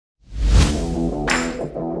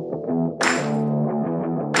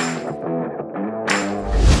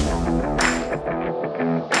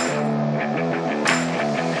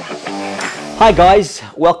Hi guys,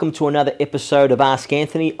 welcome to another episode of Ask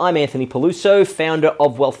Anthony. I'm Anthony Peluso, founder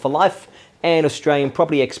of Wealth for Life and Australian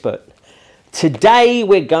property expert. Today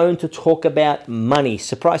we're going to talk about money.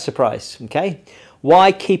 Surprise, surprise, okay?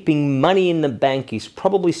 Why keeping money in the bank is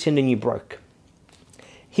probably sending you broke.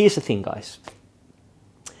 Here's the thing, guys.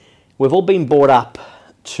 We've all been brought up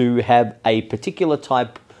to have a particular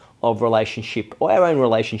type of relationship or our own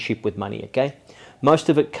relationship with money, okay? Most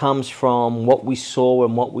of it comes from what we saw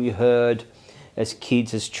and what we heard as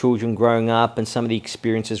kids, as children growing up, and some of the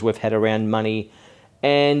experiences we've had around money.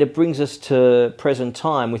 And it brings us to present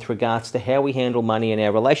time with regards to how we handle money and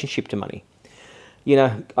our relationship to money. You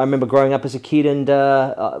know, I remember growing up as a kid and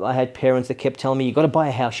I had parents that kept telling me, you've got to buy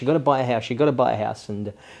a house, you've got to buy a house, you've got to buy a house.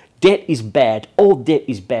 And debt is bad. All debt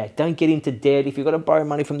is bad. Don't get into debt. If you've got to borrow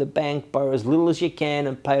money from the bank, borrow as little as you can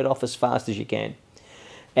and pay it off as fast as you can.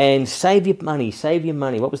 And save your money, save your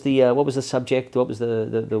money. What was the subject? What was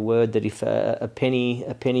the word that if a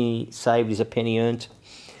penny saved is a penny earned?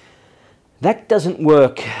 That doesn't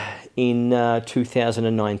work in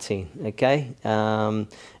 2019, okay? And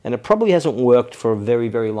it probably hasn't worked for a very,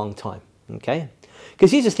 very long time, okay?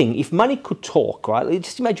 Because here's the thing, if money could talk, right?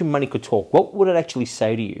 Just imagine money could talk. What would it actually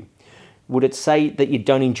say to you? Would it say that you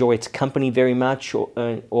don't enjoy its company very much,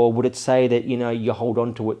 or would it say that, you know, you hold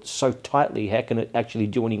on to it so tightly, how can it actually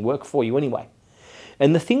do any work for you anyway?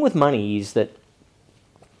 And the thing with money is that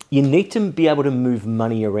you need to be able to move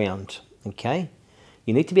money around, okay?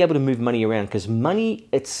 You need to be able to move money around because money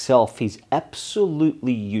itself is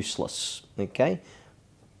absolutely useless, okay?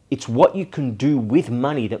 It's what you can do with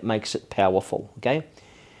money that makes it powerful, okay?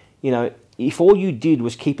 You know, if all you did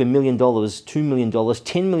was keep $1 million, $2 million,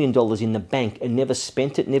 $10 million in the bank and never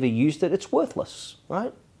spent it, never used it, it's worthless,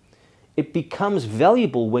 right? It becomes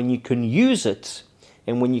valuable when you can use it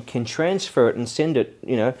and when you can transfer it and send it,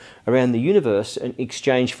 you know, around the universe in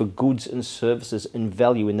exchange for goods and services and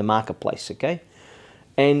value in the marketplace, okay?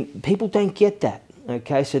 And people don't get that,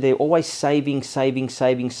 okay? So they're always saving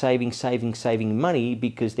money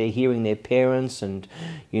because they're hearing their parents and,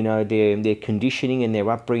 you know, their conditioning and their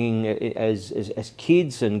upbringing as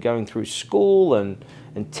kids and going through school and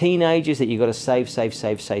teenagers that you've got to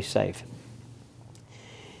save.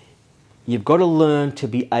 You've got to learn to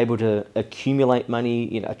be able to accumulate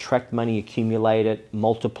money, you know, attract money, accumulate it,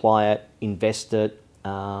 multiply it, invest it,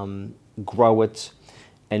 grow it,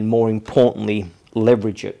 and more importantly,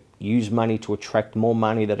 leverage it. Use money to attract more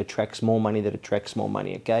money that attracts more money that attracts more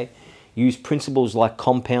money, okay? Use principles like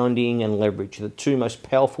compounding and leverage, the two most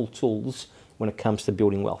powerful tools when it comes to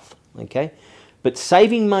building wealth, okay? But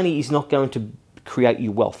saving money is not going to create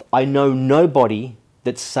you wealth. I know nobody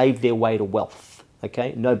that's saved their way to wealth,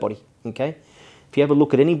 okay? Nobody, okay? If you have a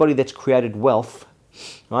look at anybody that's created wealth,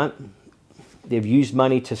 right? They've used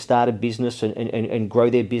money to start a business and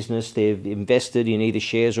grow their business. They've invested in either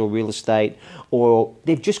shares or real estate, or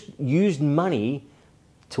they've just used money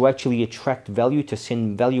to actually attract value, to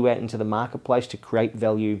send value out into the marketplace, to create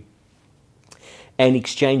value and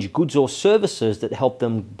exchange goods or services that help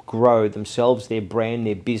them grow themselves, their brand,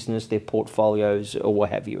 their business, their portfolios, or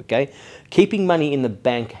what have you, okay? Keeping money in the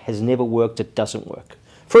bank has never worked. It doesn't work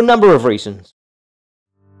for a number of reasons.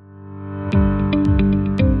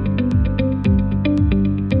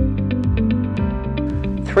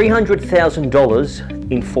 $300,000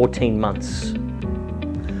 in 14 months.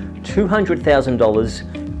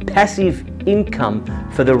 $200,000 passive income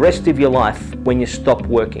for the rest of your life when you stop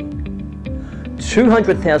working.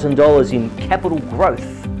 $200,000 in capital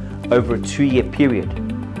growth over a 2-year period.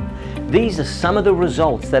 These are some of the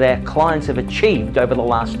results that our clients have achieved over the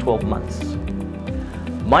last 12 months.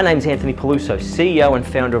 My name's Anthony Peluso, CEO and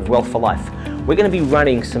founder of Wealth for Life. We're going to be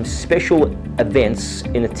running some special events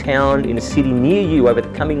in a town, in a city near you over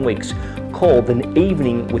the coming weeks called An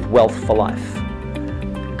Evening with Wealth for Life.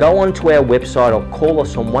 Go onto our website or call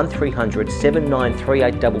us on 1300 793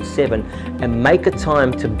 8877 and make a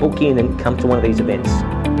time to book in and come to one of these events.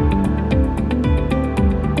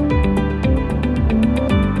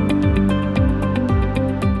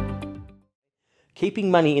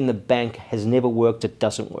 Keeping money in the bank has never worked. It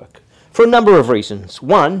doesn't work for a number of reasons.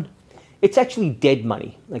 One, it's actually dead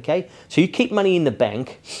money, okay? So you keep money in the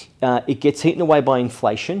bank, it gets eaten away by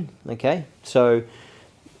inflation, okay? So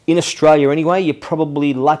in Australia anyway, you're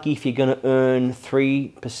probably lucky if you're going to earn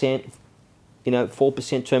 3%, you know,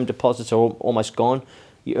 4% term deposits are almost gone.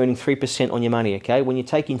 You're earning 3% on your money, okay? When you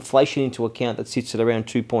take inflation into account, that sits at around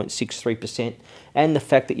 2.63%, and the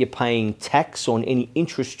fact that you're paying tax on any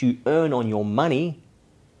interest you earn on your money,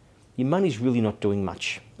 your money's really not doing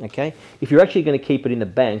much, okay? If you're actually going to keep it in the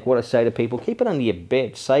bank, what I say to people, keep it under your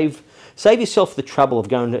bed. Save yourself the trouble of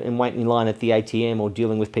going and waiting in line at the ATM or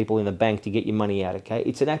dealing with people in the bank to get your money out, okay?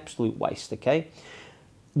 It's an absolute waste, okay?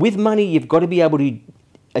 With money, you've got to be able to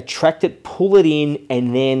attract it, pull it in,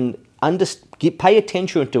 and then pay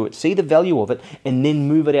attention to it, see the value of it, and then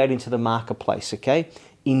move it out into the marketplace, okay?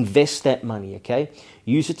 Invest that money, okay?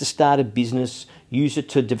 Use it to start a business, use it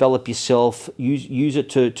to develop yourself, use it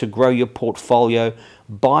to grow your portfolio,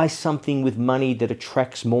 buy something with money that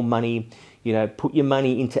attracts more money, you know, put your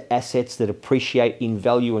money into assets that appreciate in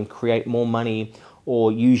value and create more money,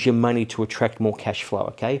 or use your money to attract more cash flow,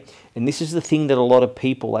 okay? And this is the thing that a lot of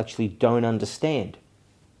people actually don't understand.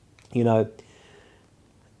 You know,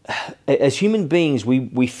 as human beings,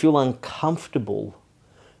 we feel uncomfortable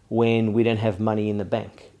when we don't have money in the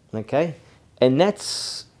bank, okay? And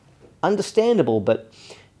that's understandable, but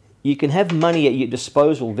you can have money at your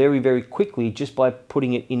disposal very, very quickly just by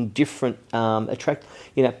putting it in different,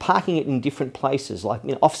 parking it in different places, like,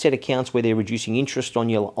 you know, offset accounts where they're reducing interest on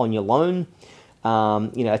your loan.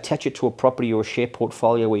 Attach it to a property or a share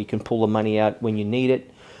portfolio where you can pull the money out when you need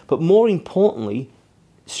it. But more importantly,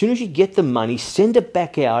 as soon as you get the money, send it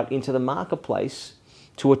back out into the marketplace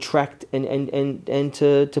to attract and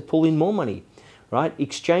to pull in more money, right?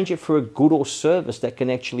 Exchange it for a good or service that can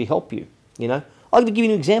actually help you, you know. I'll give you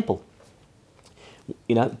an example.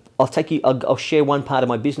 You know, I'll share one part of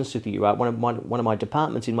my business with you, right? One of my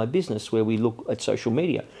departments in my business where we look at social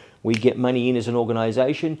media. We get money in as an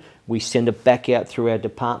organization, we send it back out through our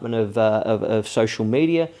department of social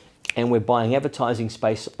media, and we're buying advertising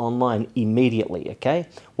space online immediately, okay?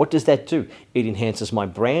 What does that do? It enhances my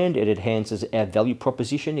brand, it enhances our value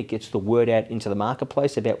proposition, it gets the word out into the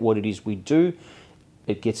marketplace about what it is we do,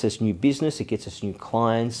 it gets us new business, it gets us new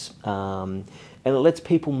clients, and it lets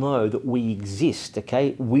people know that we exist,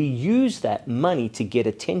 okay? We use that money to get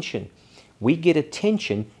attention. We get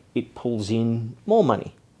attention, it pulls in more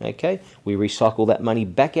money, okay? We recycle that money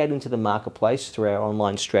back out into the marketplace through our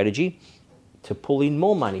online strategy to pull in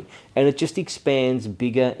more money, and it just expands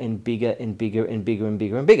bigger and bigger and bigger and bigger and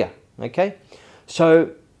bigger and bigger, okay?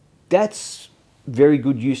 So that's very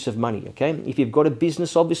good use of money, okay? If you've got a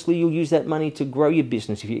business, obviously you'll use that money to grow your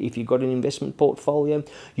business. If you've got an investment portfolio,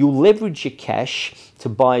 you'll leverage your cash to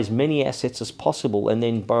buy as many assets as possible and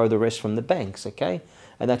then borrow the rest from the banks, okay?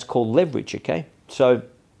 And that's called leverage, okay? So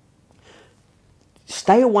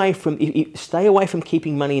stay away from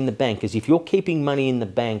keeping money in the bank, because if you're keeping money in the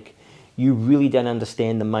bank, you really don't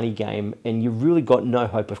understand the money game and you've really got no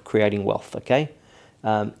hope of creating wealth, okay?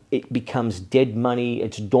 It becomes dead money,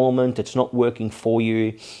 it's dormant, it's not working for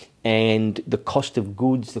you, and the cost of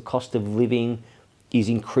goods, the cost of living is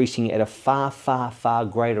increasing at a far, far, far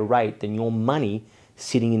greater rate than your money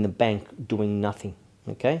sitting in the bank doing nothing,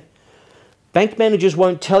 okay? Bank managers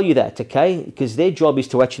won't tell you that, okay? Because their job is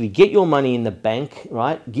to actually get your money in the bank,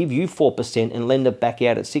 right? Give you 4% and lend it back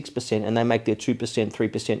out at 6%, and they make their 2%,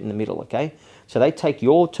 3% in the middle, okay? So they take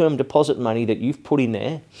your term deposit money that you've put in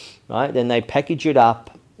there, right? Then they package it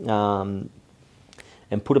up and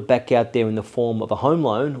put it back out there in the form of a home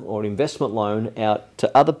loan or an investment loan out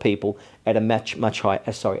to other people at a much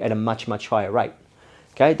higher rate.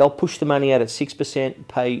 Okay, they'll push the money out at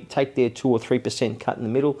 6%, take their 2 or 3% cut in the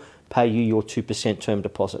middle, pay you your 2% term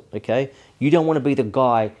deposit. Okay, you don't want to be the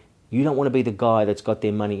guy. You don't want to be the guy that's got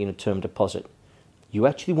their money in a term deposit. You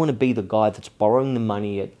actually want to be the guy that's borrowing the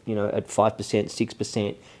money at at 5%,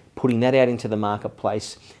 6%, putting that out into the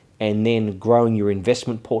marketplace, and then growing your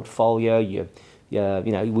investment portfolio.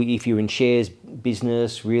 If you're in shares,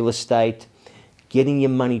 business, real estate, getting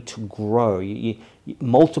your money to grow. You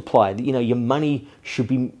multiply. Your money should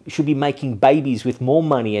be making babies with more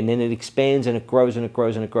money, and then it expands and it grows and it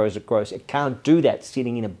grows and it grows and it grows. It can't do that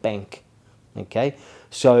sitting in a bank. Okay,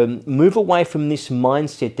 so move away from this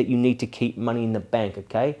mindset that you need to keep money in the bank.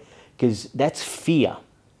 Okay, because that's fear.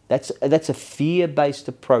 That's a fear-based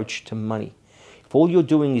approach to money. If all you're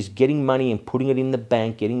doing is getting money and putting it in the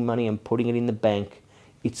bank, getting money and putting it in the bank,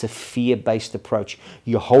 it's a fear-based approach.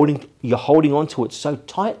 You're holding on to it so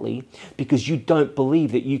tightly because you don't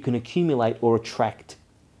believe that you can accumulate or attract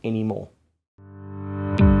anymore.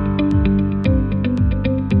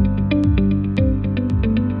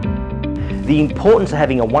 The importance of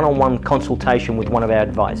having a one-on-one consultation with one of our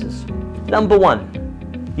advisors. Number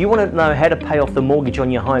one, you want to know how to pay off the mortgage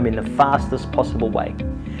on your home in the fastest possible way.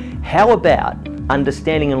 How about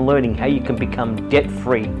understanding and learning how you can become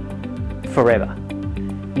debt-free forever?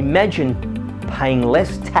 Imagine paying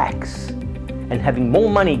less tax and having more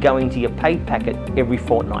money going to your pay packet every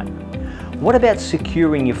fortnight. What about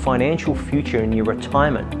securing your financial future and your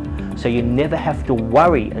retirement so you never have to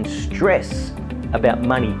worry and stress about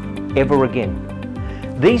money ever again.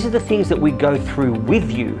 These are the things that we go through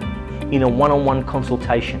with you in a one-on-one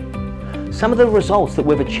consultation. Some of the results that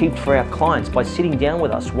we've achieved for our clients by sitting down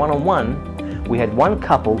with us one-on-one, we had one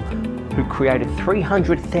couple who created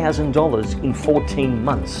 $300,000 in 14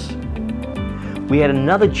 months. We had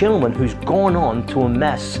another gentleman who's gone on to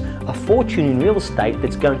amass a fortune in real estate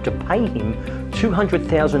that's going to pay him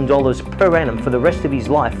 $200,000 per annum for the rest of his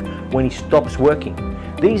life when he stops working.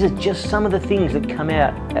 These are just some of the things that come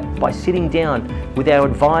out by sitting down with our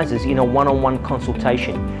advisors in a one-on-one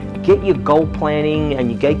consultation. Get your goal planning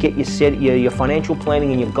and you get your financial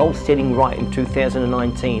planning and your goal setting right in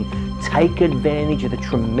 2019. Take advantage of the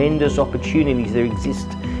tremendous opportunities that exist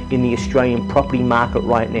in the Australian property market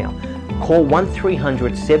right now. Call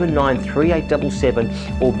 1300 793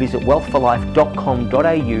 8877 or visit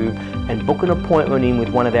wealthforlife.com.au and book an appointment in with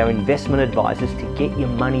one of our investment advisors to get your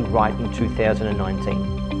money right in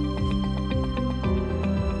 2019.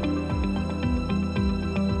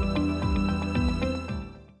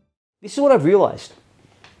 This is what I've realized.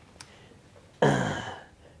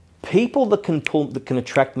 People that can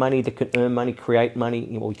attract money, that can earn money, create money,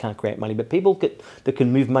 well, we can't create money, but people that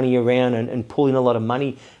can move money around and pull in a lot of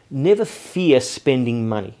money never fear spending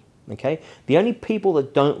money, okay? The only people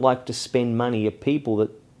that don't like to spend money are people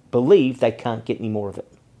that believe they can't get any more of it,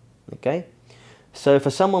 okay? So for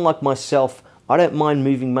someone like myself, I don't mind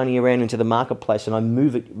moving money around into the marketplace, and I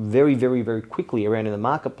move it very, very, very quickly around in the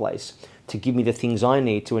marketplace to give me the things I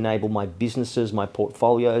need to enable my businesses, my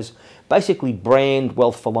portfolios, basically brand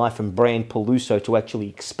Wealth for Life and brand Peluso to actually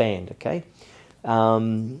expand, okay?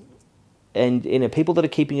 And people that are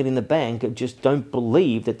keeping it in the bank just don't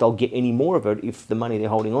believe that they'll get any more of it if the money they're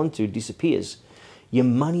holding on to disappears. Your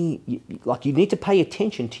money, you need to pay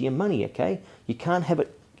attention to your money, okay? You can't have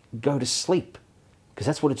it go to sleep, because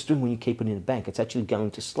that's what it's doing when you keep it in the bank. It's actually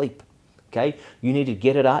going to sleep, okay? You need to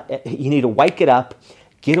get it up, you need to wake it up,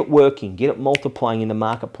 get it working, get it multiplying in the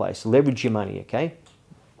marketplace, leverage your money, okay?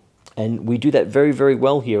 And we do that very, very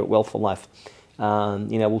well here at Wealth for Life.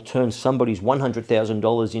 We'll turn somebody's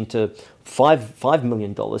 $100,000 into $5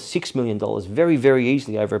 million, $6 million very, very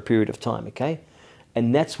easily over a period of time, okay?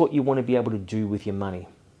 And that's what you want to be able to do with your money,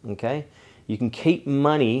 okay? You can keep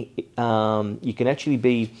money, you can actually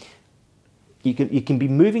be, you can be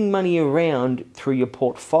moving money around through your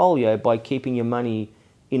portfolio by keeping your money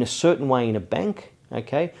in a certain way in a bank,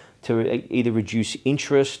 okay? To either reduce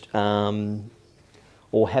interest,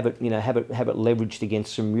 or have it leveraged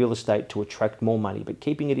against some real estate to attract more money. But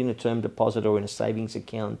keeping it in a term deposit or in a savings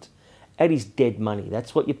account, that is dead money.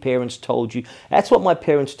 That's what your parents told you. That's what my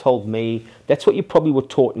parents told me. That's what you probably were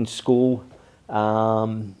taught in school.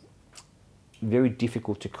 Very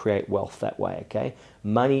difficult to create wealth that way, okay?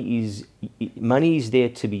 Money is there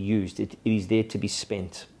to be used. It is there to be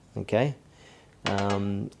spent, okay?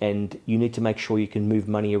 And you need to make sure you can move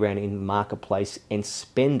money around in the marketplace and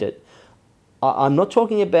spend it. I'm not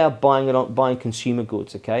talking about buying consumer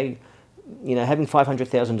goods, okay? You know, having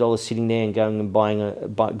 $500,000 sitting there and going and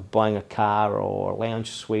buying a car or a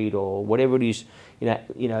lounge suite or whatever it is,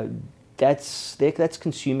 that's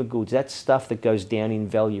consumer goods. That's stuff that goes down in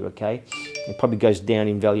value, okay? It probably goes down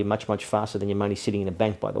in value much, much faster than your money sitting in a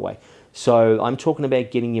bank, by the way. So I'm talking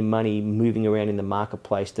about getting your money moving around in the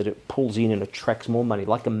marketplace, that it pulls in and attracts more money,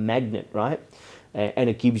 like a magnet, right? And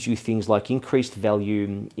it gives you things like increased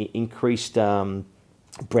value, increased brand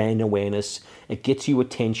awareness. It gets you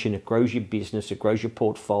attention. It grows your business. It grows your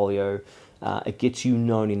portfolio. It gets you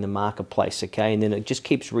known in the marketplace, okay? And then it just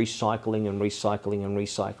keeps recycling and recycling and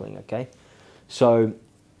recycling, okay? So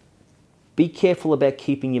be careful about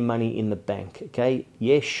keeping your money in the bank, okay?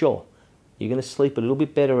 Yeah, sure. You're going to sleep a little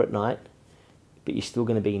bit better at night, but you're still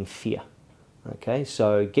going to be in fear, okay?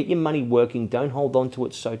 So get your money working. Don't hold on to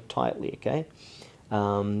it so tightly, okay?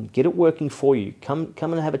 Get it working for you. Come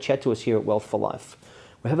and have a chat to us here at Wealth for Life.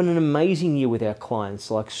 We're having an amazing year with our clients.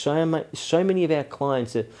 Like so many of our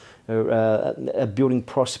clients are building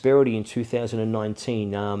prosperity in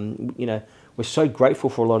 2019. We're so grateful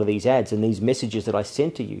for a lot of these ads and these messages that I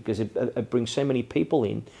sent to you, because it brings so many people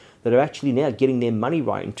in that are actually now getting their money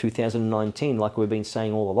right in 2019, like we've been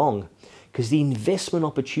saying all along. Because the investment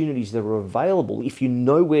opportunities that are available, if you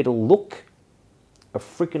know where to look, are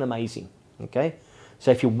freaking amazing, okay?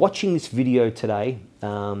 So if you're watching this video today,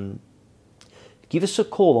 give us a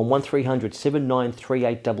call on 1300 793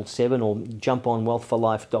 8877 or jump on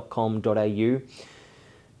wealthforlife.com.au.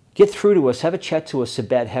 Get through to us, have a chat to us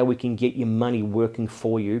about how we can get your money working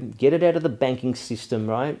for you. Get it out of the banking system,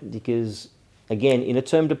 right? Because, again, in a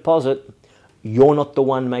term deposit, you're not the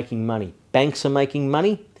one making money. Banks are making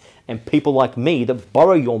money, And people like me that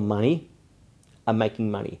borrow your money are making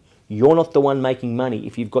money. You're not the one making money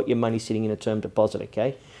if you've got your money sitting in a term deposit,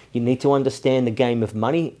 okay? You need to understand the game of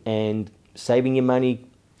money, and saving your money,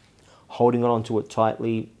 holding on to it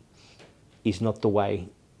tightly is not the way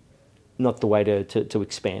to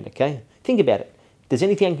expand, okay? Think about it. Does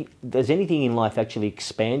anything in life actually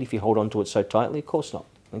expand if you hold on to it so tightly? Of course not,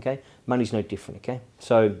 okay? Money's no different, okay?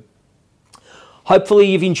 So hopefully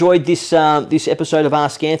you've enjoyed this episode of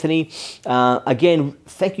Ask Anthony. Again,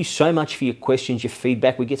 thank you so much for your questions, your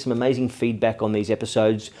feedback. We get some amazing feedback on these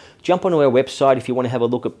episodes. Jump onto our website if you want to have a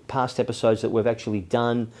look at past episodes that we've actually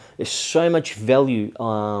done. There's so much value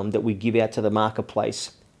that we give out to the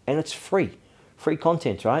marketplace, and it's free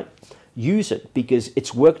content, right? Use it, because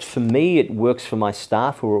it's worked for me, it works for my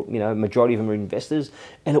staff, who are, majority of them are investors,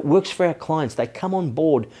 and it works for our clients. They come on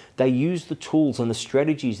board, they use the tools and the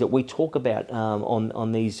strategies that we talk about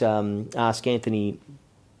on these Ask Anthony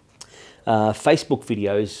Facebook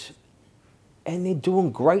videos, and they're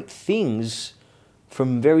doing great things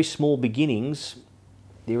from very small beginnings.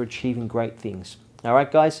 They're achieving great things. All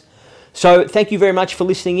right, guys? So thank you very much for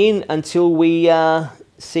listening in. Until we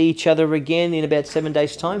see each other again in about 7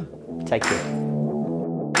 days' time. Take care.